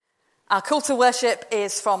Our call to worship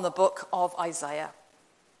is from the book of Isaiah.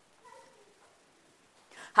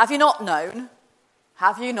 Have you not known?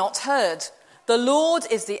 Have you not heard? The Lord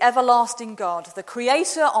is the everlasting God, the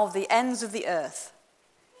creator of the ends of the earth.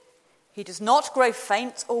 He does not grow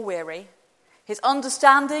faint or weary. His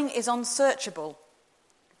understanding is unsearchable.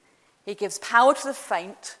 He gives power to the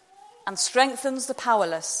faint and strengthens the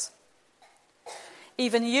powerless.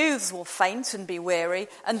 Even youths will faint and be weary,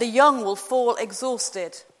 and the young will fall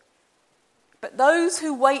exhausted. But those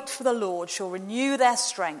who wait for the Lord shall renew their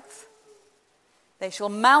strength. They shall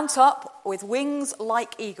mount up with wings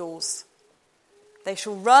like eagles. They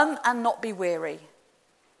shall run and not be weary.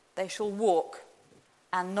 They shall walk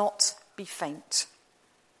and not be faint.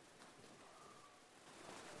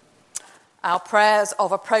 Our prayers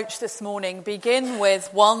of approach this morning begin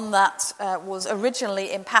with one that was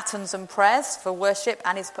originally in Patterns and Prayers for Worship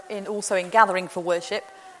and is also in Gathering for Worship,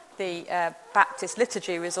 the Baptist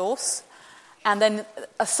Liturgy resource. And then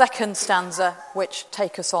a second stanza which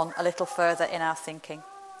take us on a little further in our thinking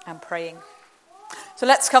and praying. So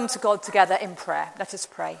let's come to God together in prayer. Let us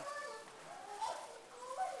pray.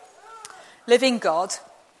 Living God,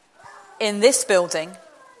 in this building,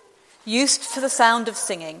 used to the sound of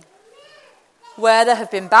singing, where there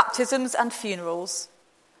have been baptisms and funerals,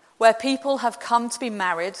 where people have come to be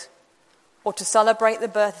married or to celebrate the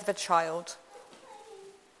birth of a child.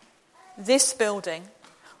 This building,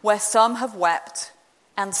 where some have wept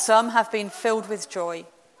and some have been filled with joy,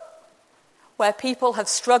 where people have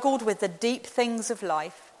struggled with the deep things of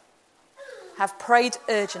life, have prayed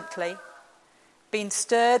urgently, been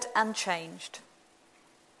stirred and changed.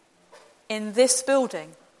 In this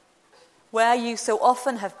building, where you so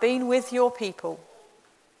often have been with your people,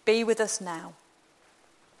 be with us now.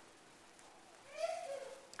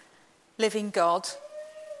 Living God,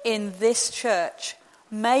 in this church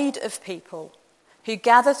made of people who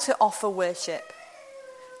gather to offer worship,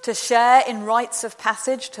 to share in rites of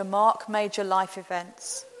passage to mark major life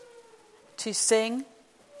events, to sing,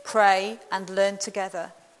 pray and learn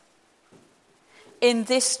together. In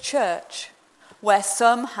this church, where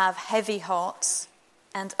some have heavy hearts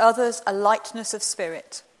and others a lightness of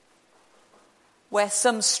spirit, where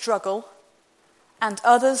some struggle and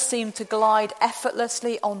others seem to glide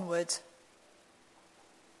effortlessly onward,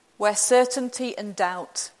 where certainty and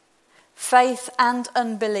doubt, faith and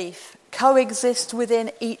unbelief coexist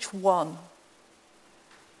within each one.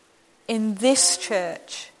 In this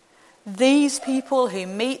church, these people who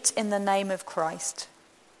meet in the name of Christ,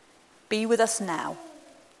 be with us now.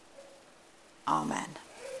 Amen.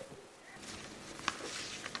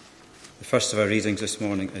 The first of our readings this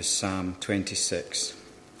morning is Psalm 26.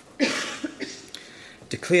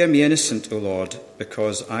 Declare me innocent, O Lord,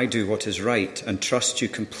 because I do what is right and trust you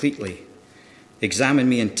completely. Examine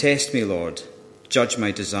me and test me, Lord. Judge my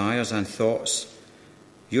desires and thoughts.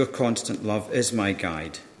 Your constant love is my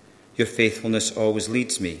guide. Your faithfulness always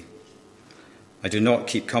leads me. I do not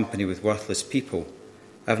keep company with worthless people.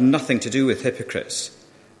 I have nothing to do with hypocrites.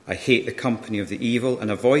 I hate the company of the evil and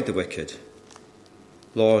avoid the wicked.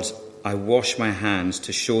 Lord, I wash my hands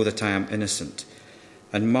to show that I am innocent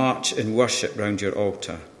and march in worship round your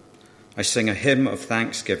altar. I sing a hymn of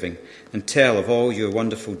thanksgiving and tell of all your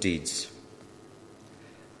wonderful deeds.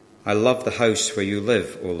 I love the house where you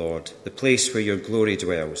live, O Lord, the place where your glory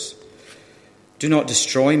dwells. Do not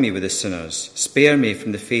destroy me with the sinners. Spare me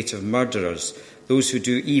from the fate of murderers, those who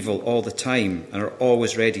do evil all the time and are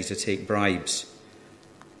always ready to take bribes.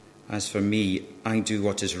 As for me, I do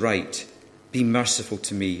what is right. Be merciful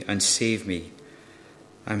to me and save me.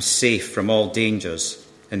 I am safe from all dangers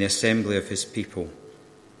in the assembly of his people.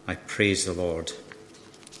 I praise the Lord.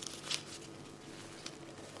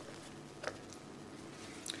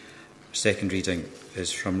 Our second reading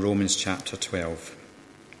is from Romans chapter 12.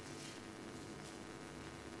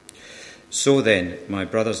 So then, my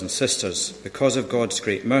brothers and sisters, because of God's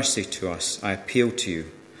great mercy to us, I appeal to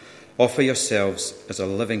you. Offer yourselves as a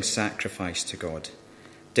living sacrifice to God,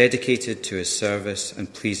 dedicated to his service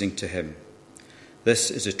and pleasing to him.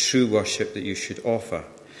 This is a true worship that you should offer.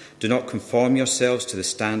 Do not conform yourselves to the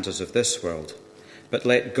standards of this world, but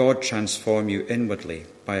let God transform you inwardly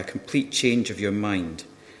by a complete change of your mind.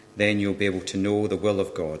 Then you'll be able to know the will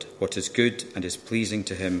of God, what is good and is pleasing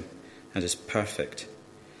to him and is perfect.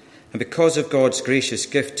 And because of God's gracious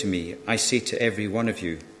gift to me, I say to every one of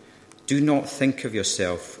you, do not think of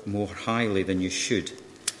yourself more highly than you should.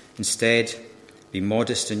 Instead, be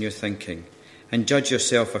modest in your thinking and judge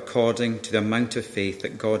yourself according to the amount of faith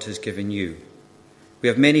that God has given you. We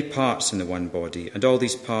have many parts in the one body, and all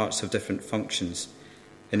these parts have different functions.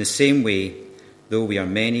 In the same way, though we are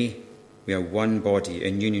many, we are one body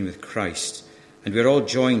in union with Christ, and we are all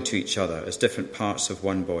joined to each other as different parts of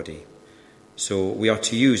one body. So we are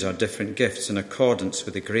to use our different gifts in accordance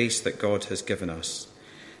with the grace that God has given us.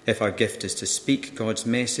 If our gift is to speak God's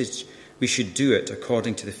message, we should do it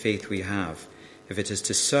according to the faith we have. If it is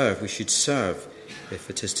to serve, we should serve. If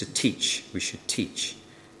it is to teach, we should teach.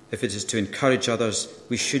 If it is to encourage others,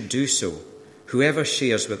 we should do so. Whoever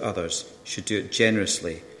shares with others should do it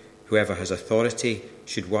generously. Whoever has authority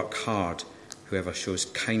should work hard. Whoever shows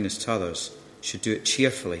kindness to others should do it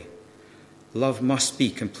cheerfully. Love must be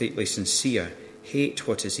completely sincere. Hate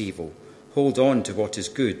what is evil. Hold on to what is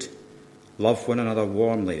good. Love one another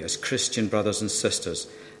warmly as Christian brothers and sisters,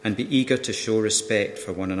 and be eager to show respect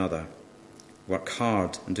for one another. Work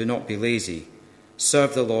hard and do not be lazy.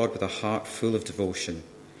 Serve the Lord with a heart full of devotion.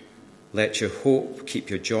 Let your hope keep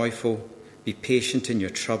you joyful. Be patient in your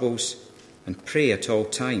troubles, and pray at all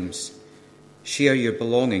times. Share your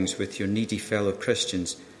belongings with your needy fellow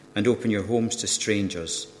Christians, and open your homes to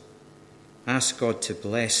strangers. Ask God to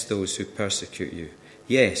bless those who persecute you.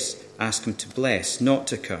 Yes, ask him to bless, not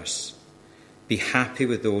to curse. Be happy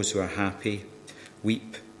with those who are happy.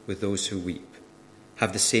 Weep with those who weep.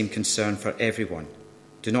 Have the same concern for everyone.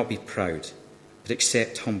 Do not be proud, but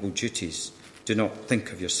accept humble duties. Do not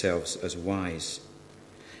think of yourselves as wise.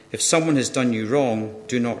 If someone has done you wrong,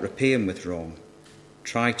 do not repay him with wrong.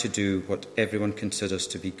 Try to do what everyone considers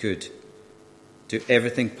to be good. Do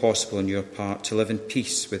everything possible on your part to live in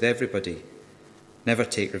peace with everybody. Never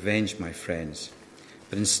take revenge, my friends,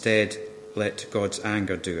 but instead let God's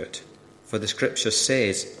anger do it. For the scripture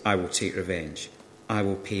says, I will take revenge. I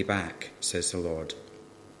will pay back, says the Lord.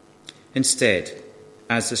 Instead,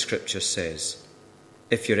 as the scripture says,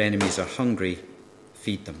 if your enemies are hungry,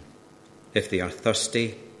 feed them. If they are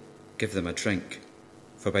thirsty, give them a drink.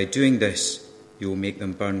 For by doing this, you will make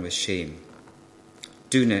them burn with shame.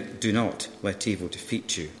 Do not let evil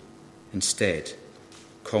defeat you. Instead,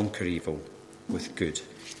 conquer evil with good.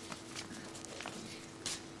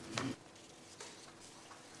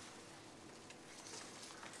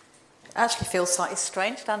 It actually feels slightly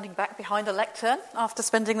strange standing back behind a lectern after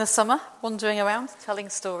spending the summer wandering around telling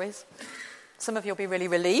stories. Some of you will be really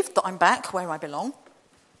relieved that I'm back where I belong,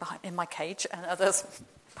 in my cage, and others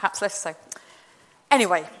perhaps less so.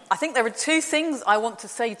 Anyway, I think there are two things I want to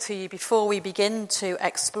say to you before we begin to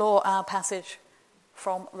explore our passage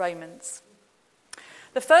from Romans.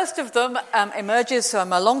 The first of them emerges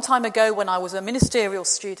from a long time ago when I was a ministerial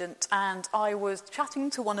student, and I was chatting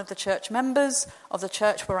to one of the church members of the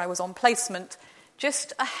church where I was on placement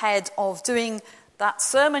just ahead of doing that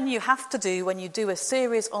sermon you have to do when you do a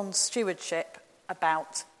series on stewardship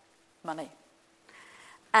about money.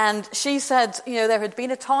 And she said, there had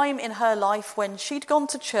been a time in her life when she'd gone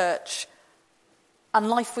to church and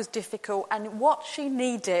life was difficult, and what she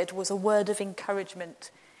needed was a word of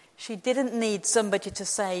encouragement. She didn't need somebody to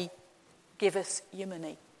say, give us your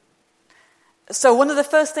money. So one of the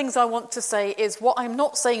first things I want to say is what I'm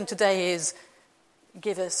not saying today is,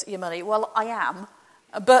 give us your money. Well, I am,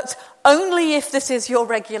 but only if this is your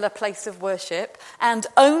regular place of worship, and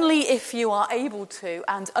only if you are able to,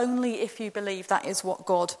 and only if you believe that is what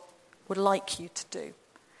God would like you to do.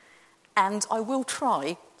 And I will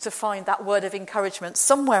try to find that word of encouragement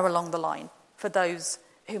somewhere along the line for those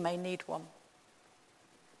who may need one.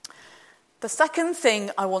 The second thing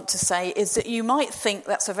I want to say is that you might think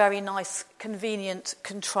that's a very nice, convenient,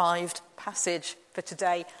 contrived passage for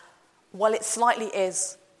today. Well, it slightly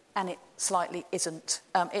is, and it slightly isn't.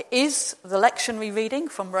 It is the lectionary reading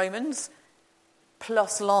from Romans,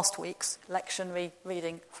 plus last week's lectionary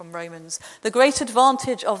reading from Romans. The great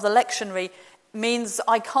advantage of the lectionary means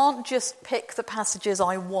I can't just pick the passages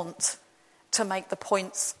I want to make the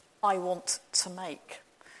points I want to make.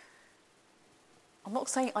 I'm not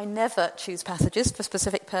saying I never choose passages for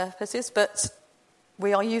specific purposes, but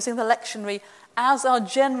we are using the lectionary as our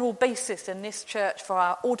general basis in this church for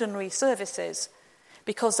our ordinary services,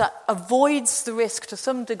 because that avoids the risk to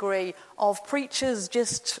some degree of preachers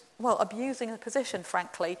just, abusing the position,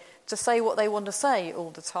 frankly, to say what they want to say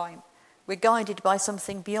all the time. We're guided by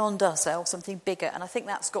something beyond ourselves, something bigger, and I think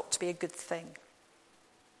that's got to be a good thing.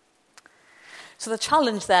 So the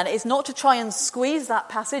challenge then is not to try and squeeze that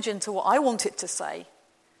passage into what I want it to say,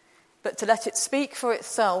 but to let it speak for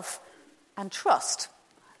itself and trust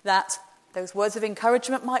that those words of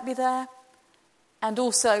encouragement might be there, and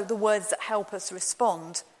also the words that help us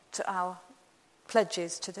respond to our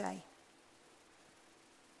pledges today.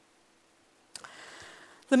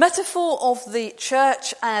 The metaphor of the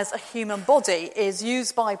church as a human body is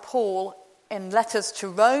used by Paul in letters to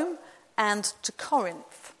Rome and to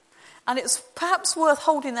Corinth. And it's perhaps worth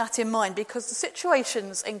holding that in mind because the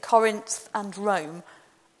situations in Corinth and Rome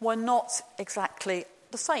were not exactly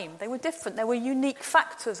the same. They were different. There were unique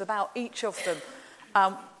factors about each of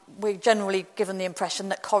them. We're generally given the impression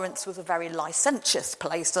that Corinth was a very licentious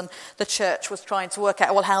place, and the church was trying to work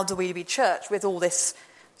out, well, how do we be church with all this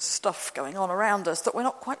stuff going on around us that we're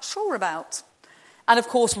not quite sure about? And of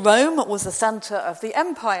course, Rome was the centre of the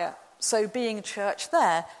empire, so being church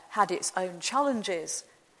there had its own challenges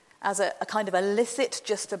as a kind of illicit,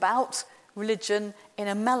 just about religion in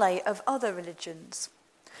a melee of other religions.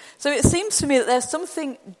 So it seems to me that there's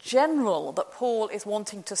something general that Paul is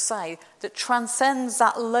wanting to say that transcends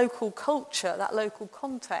that local culture, that local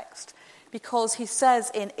context, because he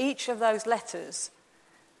says in each of those letters,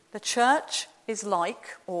 the church is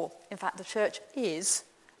like, or in fact the church is,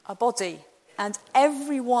 a body, and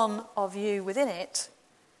every one of you within it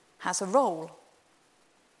has a role.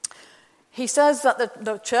 He says that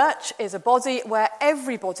the church is a body where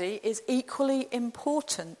everybody is equally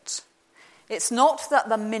important. It's not that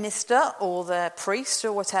the minister or the priest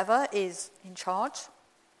or whatever is in charge.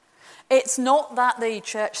 It's not that the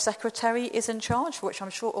church secretary is in charge, for which I'm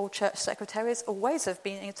sure all church secretaries always have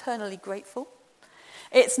been eternally grateful.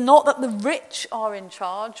 It's not that the rich are in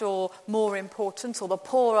charge or more important, or the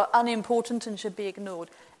poor are unimportant and should be ignored.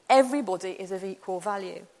 Everybody is of equal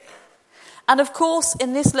value. And of course,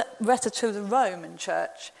 in this letter to the Roman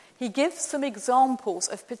church, he gives some examples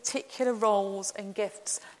of particular roles and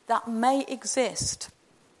gifts that may exist.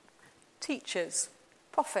 Teachers,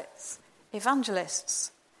 prophets,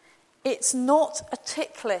 evangelists. It's not a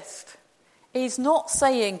tick list. He's not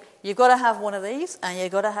saying, you've got to have one of these, and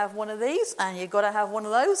you've got to have one of these, and you've got to have one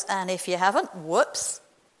of those, and if you haven't, whoops.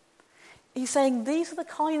 He's saying these are the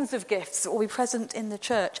kinds of gifts that will be present in the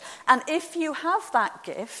church. And if you have that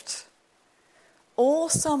gift, or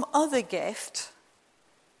some other gift,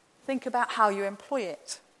 think about how you employ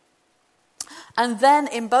it. And then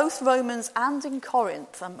in both Romans and in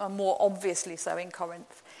Corinth, and more obviously so in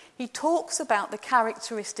Corinth, he talks about the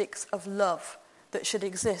characteristics of love that should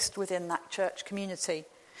exist within that church community.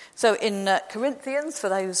 So in Corinthians, for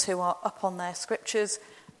those who are up on their scriptures,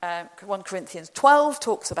 1 Corinthians 12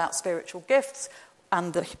 talks about spiritual gifts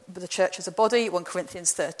and the church as a body. 1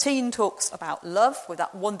 Corinthians 13 talks about love with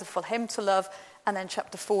that wonderful hymn to love. And then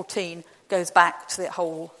chapter 14 goes back to the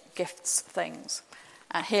whole gifts things.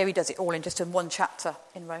 And here he does it all in just in one chapter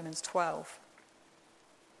in Romans 12.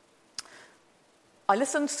 I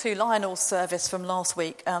listened to Lionel's service from last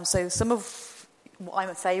week, so some of what I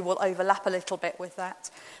would say will overlap a little bit with that.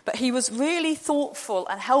 But he was really thoughtful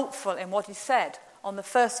and helpful in what he said on the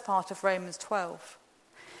first part of Romans 12.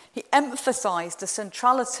 He emphasised the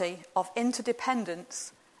centrality of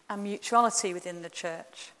interdependence and mutuality within the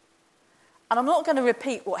church. And I'm not going to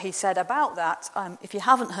repeat what he said about that. If you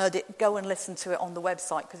haven't heard it, go and listen to it on the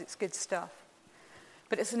website because it's good stuff.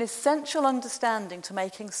 But it's an essential understanding to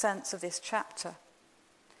making sense of this chapter.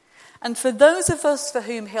 And for those of us for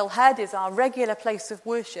whom Hillhead is our regular place of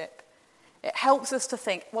worship, it helps us to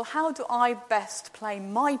think, well, how do I best play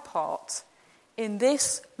my part in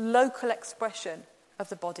this local expression of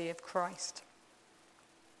the body of Christ?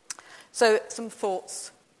 So some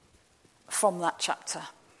thoughts from that chapter.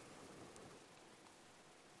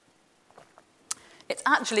 It's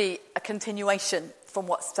actually a continuation from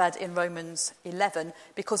what's said in Romans 11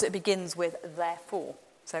 because it begins with therefore.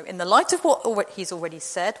 So in the light of what he's already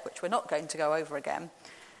said, which we're not going to go over again,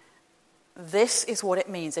 this is what it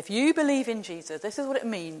means. If you believe in Jesus, this is what it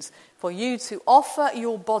means for you to offer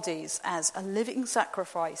your bodies as a living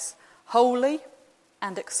sacrifice, holy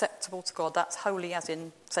and acceptable to God. That's holy as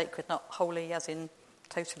in sacred, not holy as in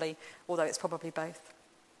totally, although it's probably both.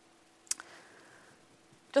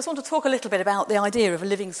 Just want to talk a little bit about the idea of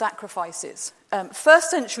living sacrifices.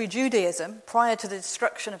 First century Judaism, prior to the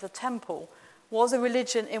destruction of the temple, was a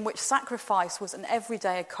religion in which sacrifice was an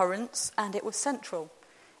everyday occurrence and it was central.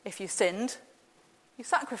 If you sinned, you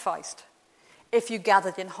sacrificed. If you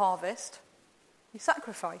gathered in harvest, you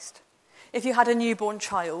sacrificed. If you had a newborn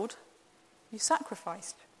child, you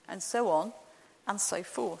sacrificed, and so on and so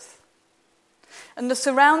forth. And the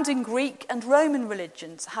surrounding Greek and Roman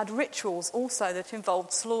religions had rituals also that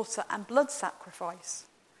involved slaughter and blood sacrifice.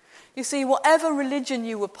 You see, whatever religion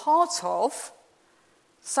you were part of,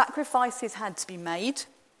 sacrifices had to be made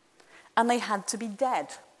and they had to be dead.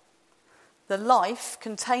 The life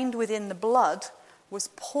contained within the blood was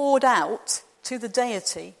poured out to the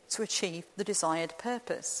deity to achieve the desired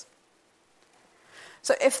purpose.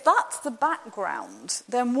 So if that's the background,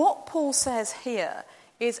 then what Paul says here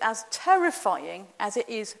is as terrifying as it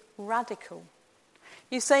is radical.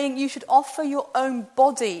 He's saying you should offer your own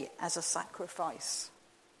body as a sacrifice.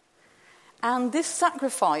 And this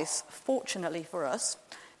sacrifice, fortunately for us,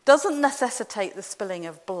 doesn't necessitate the spilling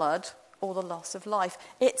of blood or the loss of life.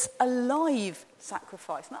 It's a live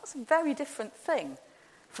sacrifice, and that's a very different thing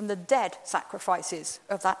from the dead sacrifices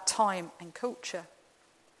of that time and culture.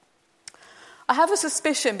 I have a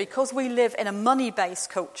suspicion because we live in a money-based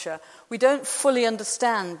culture, we don't fully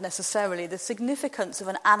understand necessarily the significance of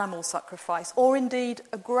an animal sacrifice or indeed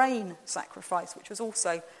a grain sacrifice, which was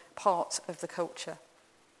also part of the culture.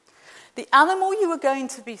 The animal you were going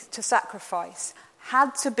to sacrifice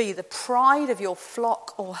had to be the pride of your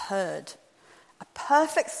flock or herd, a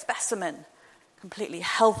perfect specimen, completely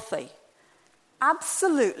healthy,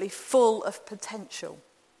 absolutely full of potential.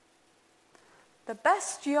 The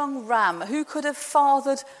best young ram who could have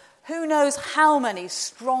fathered who knows how many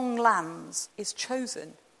strong lambs is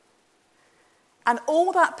chosen. And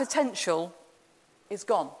all that potential is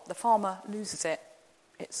gone. The farmer loses it.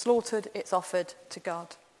 It's slaughtered, it's offered to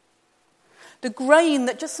God. The grain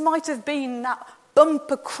that just might have been that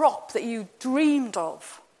bumper crop that you dreamed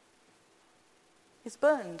of is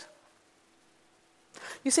burned.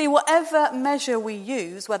 You see, whatever measure we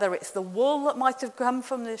use, whether it's the wool that might have come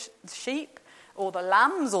from the sheep, or the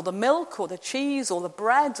lambs, or the milk, or the cheese, or the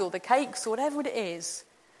bread, or the cakes, or whatever it is,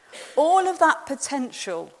 all of that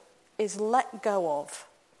potential is let go of,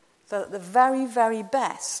 so that the very, very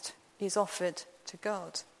best is offered to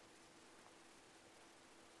God.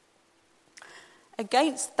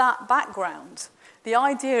 Against that background, the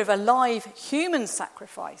idea of a live human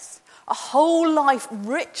sacrifice, a whole life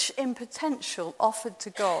rich in potential offered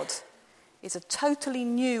to God, is a totally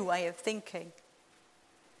new way of thinking.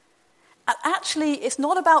 And actually, it's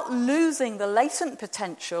not about losing the latent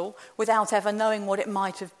potential without ever knowing what it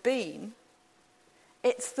might have been.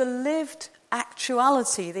 It's the lived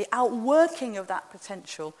actuality, the outworking of that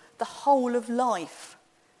potential, the whole of life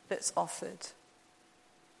that's offered.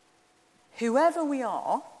 Whoever we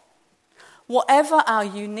are, whatever our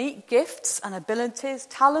unique gifts and abilities,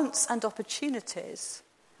 talents and opportunities,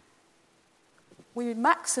 we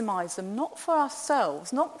maximise them not for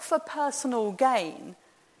ourselves, not for personal gain,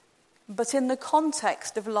 but in the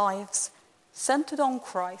context of lives centred on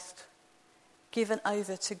Christ, given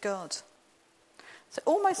over to God. So it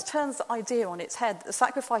almost turns the idea on its head that the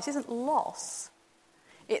sacrifice isn't loss.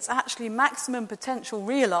 It's actually maximum potential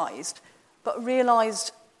realised, but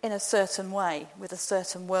realised in a certain way, with a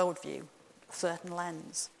certain worldview, a certain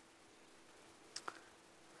lens.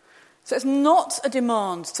 So it's not a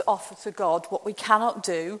demand to offer to God what we cannot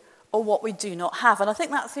do or what we do not have. And I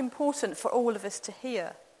think that's important for all of us to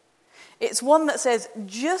hear. It's one that says,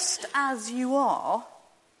 just as you are,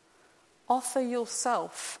 offer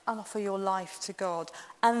yourself and offer your life to God.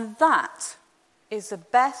 And that is the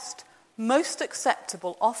best, most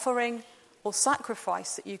acceptable offering or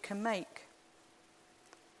sacrifice that you can make.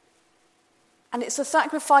 And it's a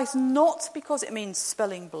sacrifice not because it means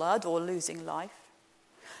spilling blood or losing life,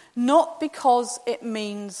 not because it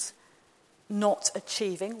means not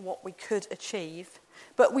achieving what we could achieve,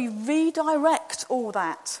 but we redirect all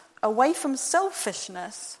that away from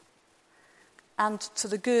selfishness and to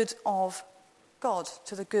the good of God,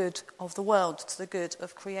 to the good of the world, to the good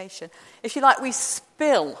of creation. If you like, we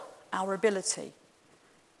spill our ability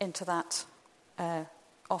into that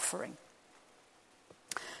offering.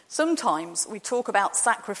 Sometimes we talk about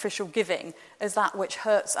sacrificial giving as that which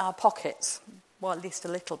hurts our pockets, well, at least a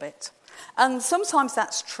little bit. And sometimes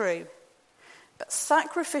that's true. But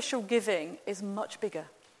sacrificial giving is much bigger.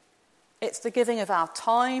 It's the giving of our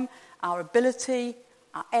time, our ability,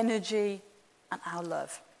 our energy, and our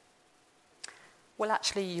love. Well,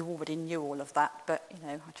 actually, you already knew all of that, but,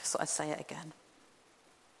 I just thought I'd say it again.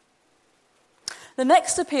 The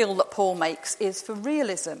next appeal that Paul makes is for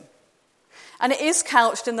realism. And it is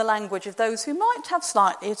couched in the language of those who might have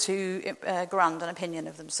slightly too grand an opinion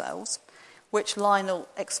of themselves, which Lionel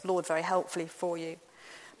explored very helpfully for you.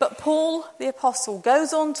 But Paul, the apostle,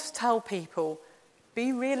 goes on to tell people,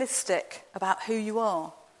 be realistic about who you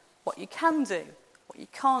are, what you can do, what you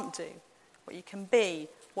can't do, what you can be,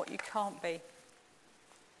 what you can't be.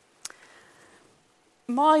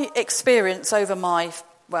 My experience over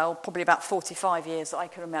probably about 45 years that I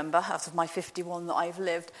can remember out of my 51 that I've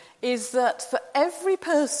lived, is that for every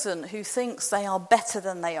person who thinks they are better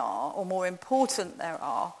than they are, or more important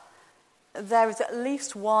there is at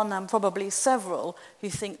least one and probably several who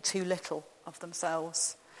think too little of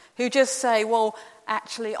themselves, who just say, well,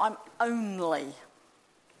 actually, I'm only,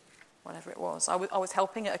 whatever it was. I was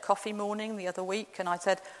helping at a coffee morning the other week, and I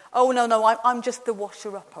said, oh, no, I'm just the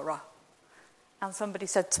washer-upper. And somebody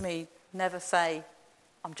said to me, never say,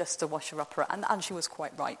 I'm just a washer-upper. And she was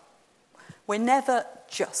quite right. We're never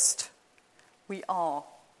just. We are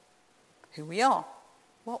who we are,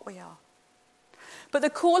 what we are. But the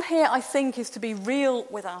call here, I think, is to be real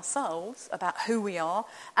with ourselves about who we are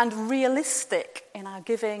and realistic in our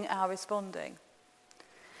giving, our responding.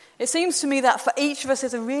 It seems to me that for each of us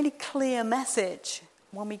is a really clear message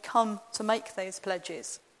when we come to make those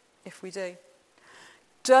pledges, if we do.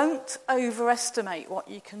 Don't overestimate what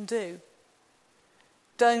you can do.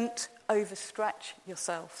 Don't overstretch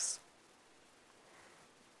yourselves.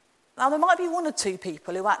 Now, there might be one or two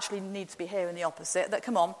people who actually need to be hearing the opposite, that,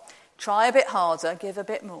 come on, try a bit harder, give a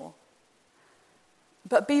bit more.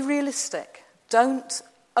 But be realistic. Don't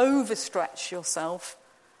overstretch yourself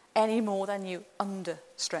any more than you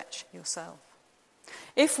understretch yourself.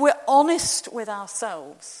 If we're honest with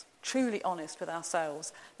ourselves, truly honest with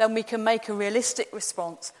ourselves, then we can make a realistic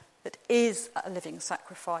response that is a living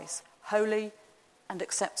sacrifice, holy and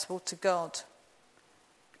acceptable to God.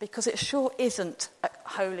 Because it sure isn't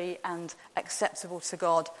holy and acceptable to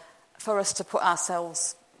God for us to put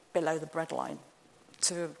ourselves below the breadline,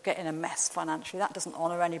 to get in a mess financially. That doesn't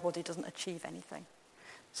honour anybody, doesn't achieve anything.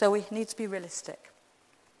 So we need to be realistic.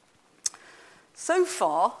 So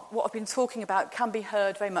far, what I've been talking about can be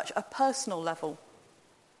heard very much at a personal level.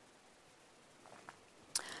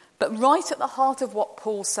 But right at the heart of what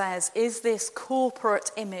Paul says is this corporate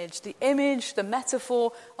image, the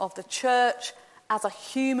metaphor of the church as a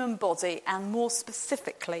human body, and more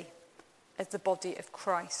specifically, as the body of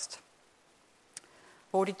Christ.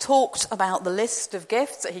 I've already talked about the list of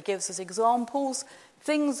gifts that he gives as examples,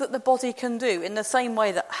 things that the body can do, in the same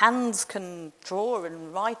way that hands can draw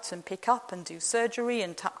and write and pick up and do surgery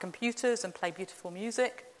and tap computers and play beautiful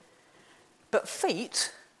music. But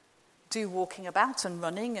feet do walking about and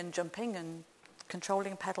running and jumping and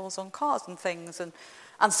controlling pedals on cars and things and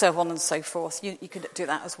so on and so forth. You can do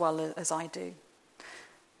that as well as I do.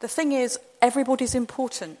 The thing is, everybody's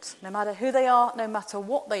important, no matter who they are, no matter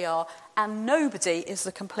what they are, and nobody is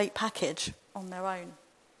the complete package on their own.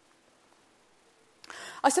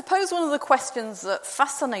 I suppose one of the questions that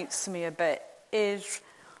fascinates me a bit is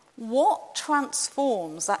what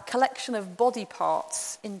transforms that collection of body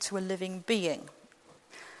parts into a living being?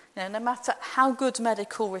 You know, no matter how good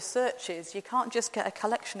medical research is, you can't just get a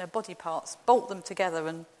collection of body parts, bolt them together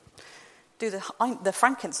and do the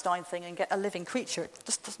Frankenstein thing and get a living creature. It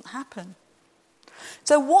just doesn't happen.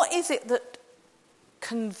 So what is it that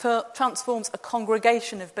transforms a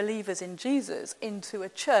congregation of believers in Jesus into a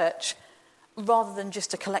church rather than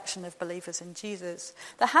just a collection of believers in Jesus?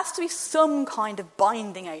 There has to be some kind of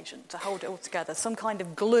binding agent to hold it all together, some kind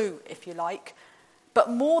of glue, if you like. But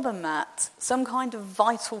more than that, some kind of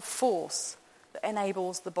vital force that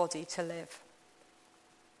enables the body to live.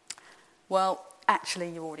 Well, actually,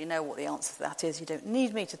 you already know what the answer to that is. You don't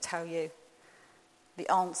need me to tell you. The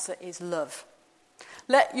answer is love.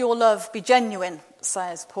 Let your love be genuine,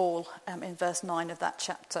 says Paul in verse 9 of that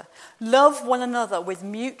chapter. Love one another with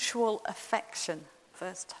mutual affection,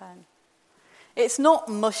 verse 10. It's not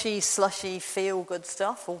mushy, slushy, feel-good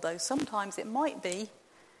stuff, although sometimes it might be,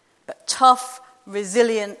 but tough,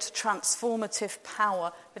 resilient, transformative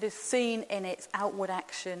power that is seen in its outward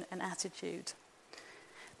action and attitude.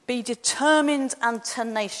 Be determined and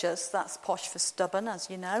tenacious, that's posh for stubborn, as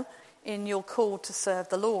you know, in your call to serve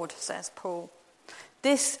the Lord, says Paul.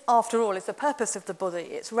 This, after all, is the purpose of the body.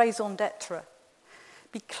 It's raison d'etre.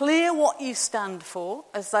 Be clear what you stand for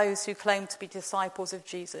as those who claim to be disciples of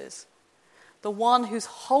Jesus, the one whose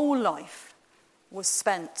whole life was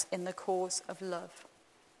spent in the cause of love.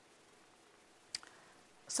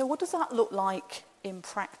 So what does that look like in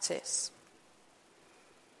practice?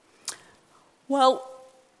 Well,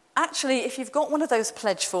 actually, if you've got one of those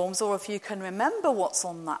pledge forms, or if you can remember what's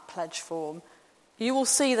on that pledge form, you will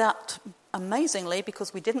see that, amazingly,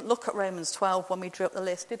 because we didn't look at Romans 12 when we drew up the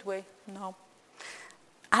list, did we? No.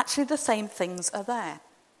 Actually, the same things are there.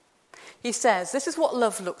 He says, this is what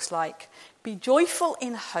love looks like. Be joyful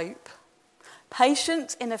in hope,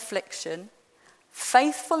 patient in affliction,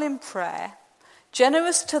 faithful in prayer,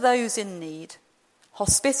 generous to those in need,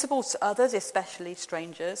 hospitable to others, especially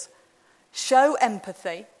strangers, show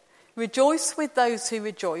empathy, rejoice with those who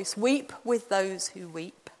rejoice, weep with those who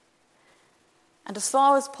weep, and as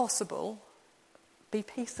far as possible, be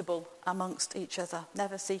peaceable amongst each other,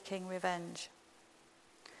 never seeking revenge.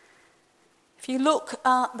 If you look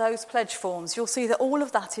at those pledge forms, you'll see that all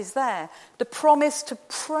of that is there. The promise to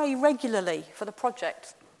pray regularly for the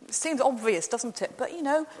project. It seems obvious, doesn't it? But,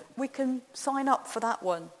 we can sign up for that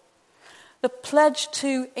one. The pledge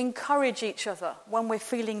to encourage each other when we're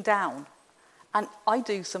feeling down. And I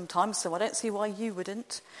do sometimes, so I don't see why you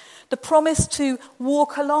wouldn't. The promise to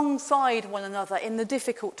walk alongside one another in the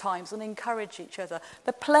difficult times and encourage each other.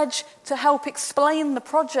 The pledge to help explain the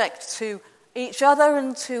project to each other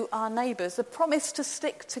and to our neighbours, the promise to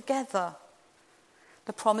stick together,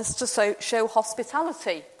 the promise to show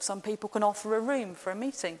hospitality. Some people can offer a room for a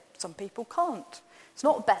meeting, some people can't. It's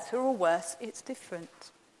not better or worse, it's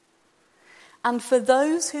different. And for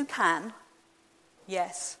those who can,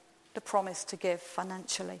 yes, the promise to give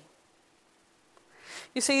financially.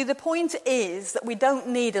 You see, the point is that we don't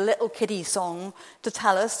need a little kiddie song to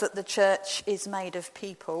tell us that the church is made of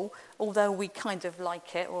people, although we kind of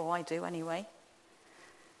like it, or I do anyway.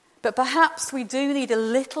 But perhaps we do need a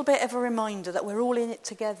little bit of a reminder that we're all in it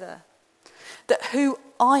together, that who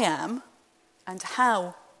I am and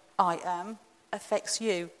how I am affects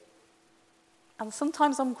you. And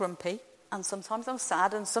sometimes I'm grumpy, and sometimes I'm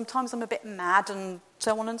sad, and sometimes I'm a bit mad, and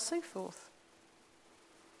so on and so forth.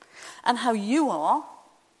 And how you are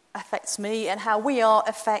affects me, and how we are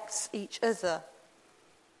affects each other.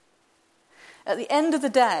 At the end of the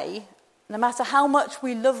day, no matter how much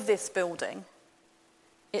we love this building,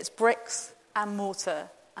 it's bricks and mortar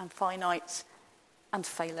and finite and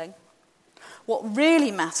failing. What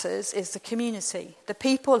really matters is the community, the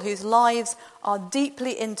people whose lives are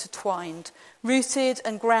deeply intertwined, rooted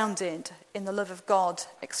and grounded in the love of God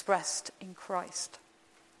expressed in Christ.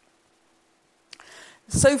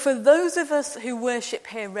 So for those of us who worship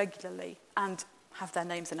here regularly and have their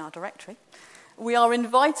names in our directory, we are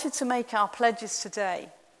invited to make our pledges today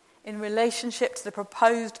in relationship to the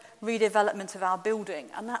proposed redevelopment of our building,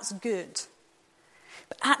 and that's good.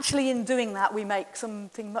 But actually in doing that, we make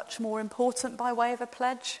something much more important by way of a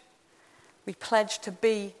pledge. We pledge to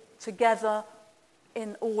be together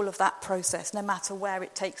in all of that process, no matter where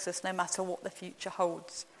it takes us, no matter what the future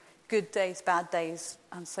holds. Good days, bad days,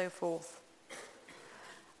 and so forth.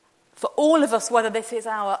 For all of us, whether this is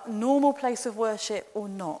our normal place of worship or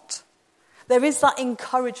not, there is that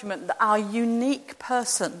encouragement that our unique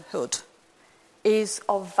personhood is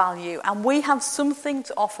of value, and we have something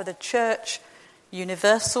to offer the church,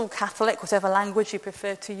 universal, Catholic, whatever language you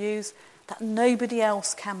prefer to use, that nobody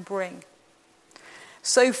else can bring.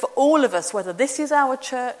 So for all of us, whether this is our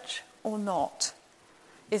church or not,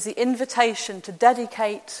 is the invitation to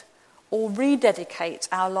dedicate or rededicate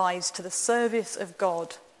our lives to the service of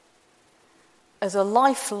God as a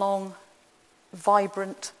lifelong,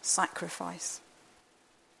 vibrant sacrifice.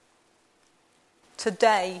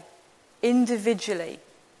 Today, individually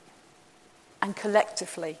and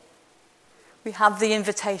collectively, we have the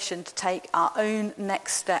invitation to take our own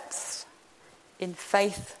next steps in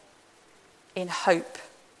faith, in hope,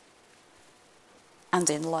 and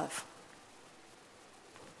in love.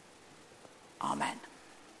 Amen.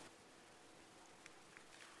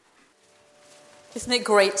 Isn't it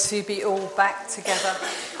great to be all back together?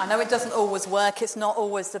 I know it doesn't always work, it's not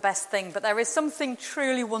always the best thing, but there is something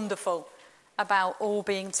truly wonderful about all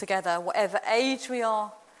being together, whatever age we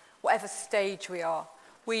are, whatever stage we are.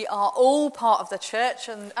 We are all part of the church,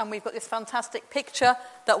 and we've got this fantastic picture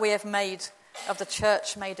that we have made of the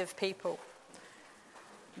church made of people.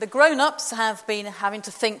 The grown-ups have been having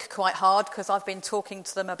to think quite hard because I've been talking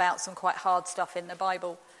to them about some quite hard stuff in the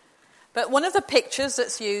Bible. But one of the pictures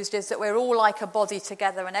that's used is that we're all like a body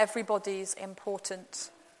together and everybody's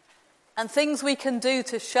important. And things we can do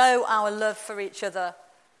to show our love for each other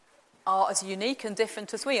are as unique and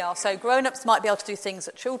different as we are. So grown-ups might be able to do things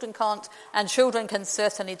that children can't, and children can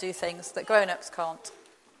certainly do things that grown-ups can't.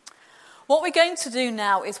 What we're going to do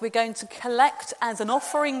now is we're going to collect as an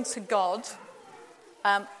offering to God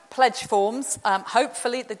pledge forms.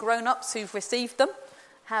 Hopefully the grown-ups who've received them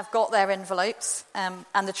have got their envelopes, and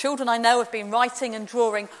the children I know have been writing and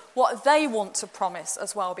drawing what they want to promise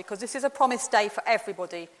as well, because this is a promise day for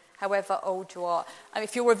everybody, however old you are. And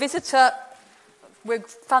if you're a visitor, we're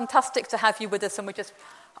fantastic to have you with us, and we just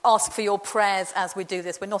ask for your prayers as we do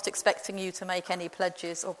this. We're not expecting you to make any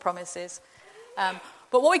pledges or promises. But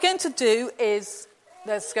what we're going to do is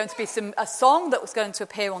there's going to be a song that was going to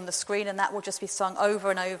appear on the screen, and that will just be sung over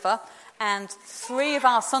and over. And 3 of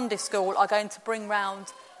our Sunday school are going to bring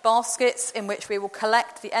round baskets in which we will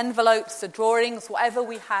collect the envelopes, the drawings, whatever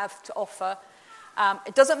we have to offer.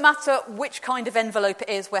 It doesn't matter which kind of envelope it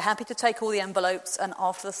is. We're happy to take all the envelopes, and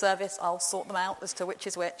after the service I'll sort them out as to which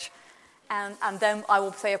is which. And then I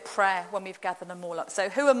will say a prayer when we've gathered them all up. So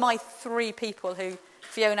who are my 3 people who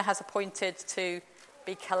Fiona has appointed to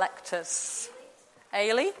be collectors?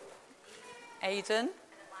 Ailey, Aidan,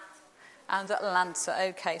 and Atlanta.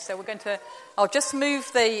 Okay, so we're going to... I'll just move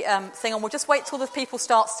the thing on. We'll just wait till the people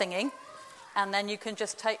start singing, and then you can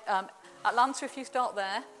just take... Atlanta, if you start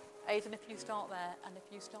there. Aidan, if you start there. And if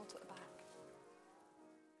you start at the back.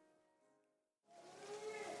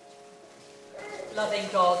 Loving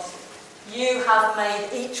God, you have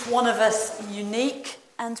made each one of us unique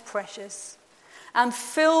and precious. and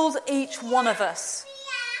filled each one of us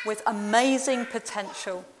with amazing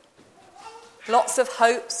potential. Lots of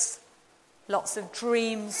hopes, lots of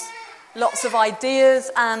dreams, lots of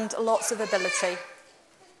ideas, and lots of ability.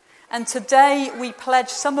 And today we pledge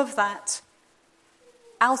some of that,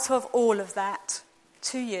 out of all of that,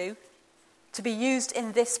 to you, to be used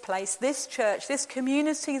in this place, this church, this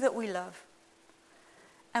community that we love.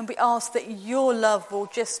 And we ask that your love will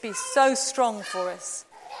just be so strong for us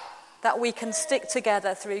that we can stick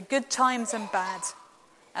together through good times and bad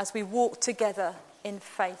as we walk together in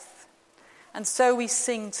faith. And so we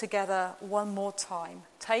sing together one more time.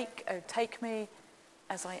 Take, oh, take me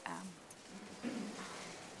as I am.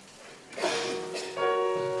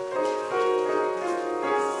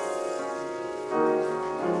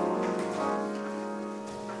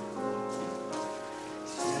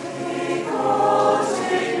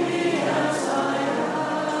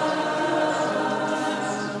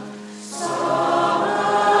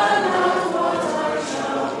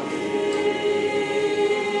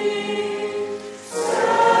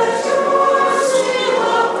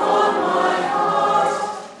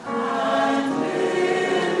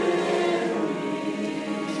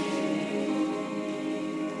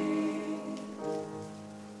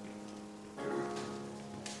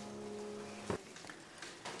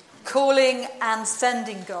 Calling and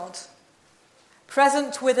sending God,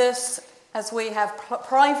 present with us as we have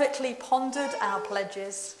privately pondered our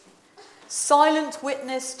pledges, silent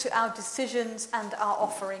witness to our decisions and our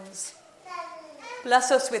offerings.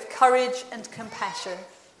 Bless us with courage and compassion,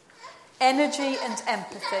 energy and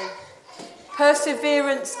empathy,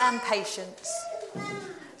 perseverance and patience,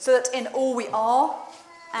 so that in all we are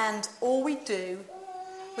and all we do,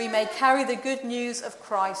 we may carry the good news of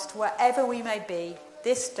Christ wherever we may be,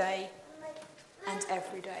 this day and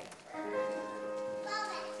every day.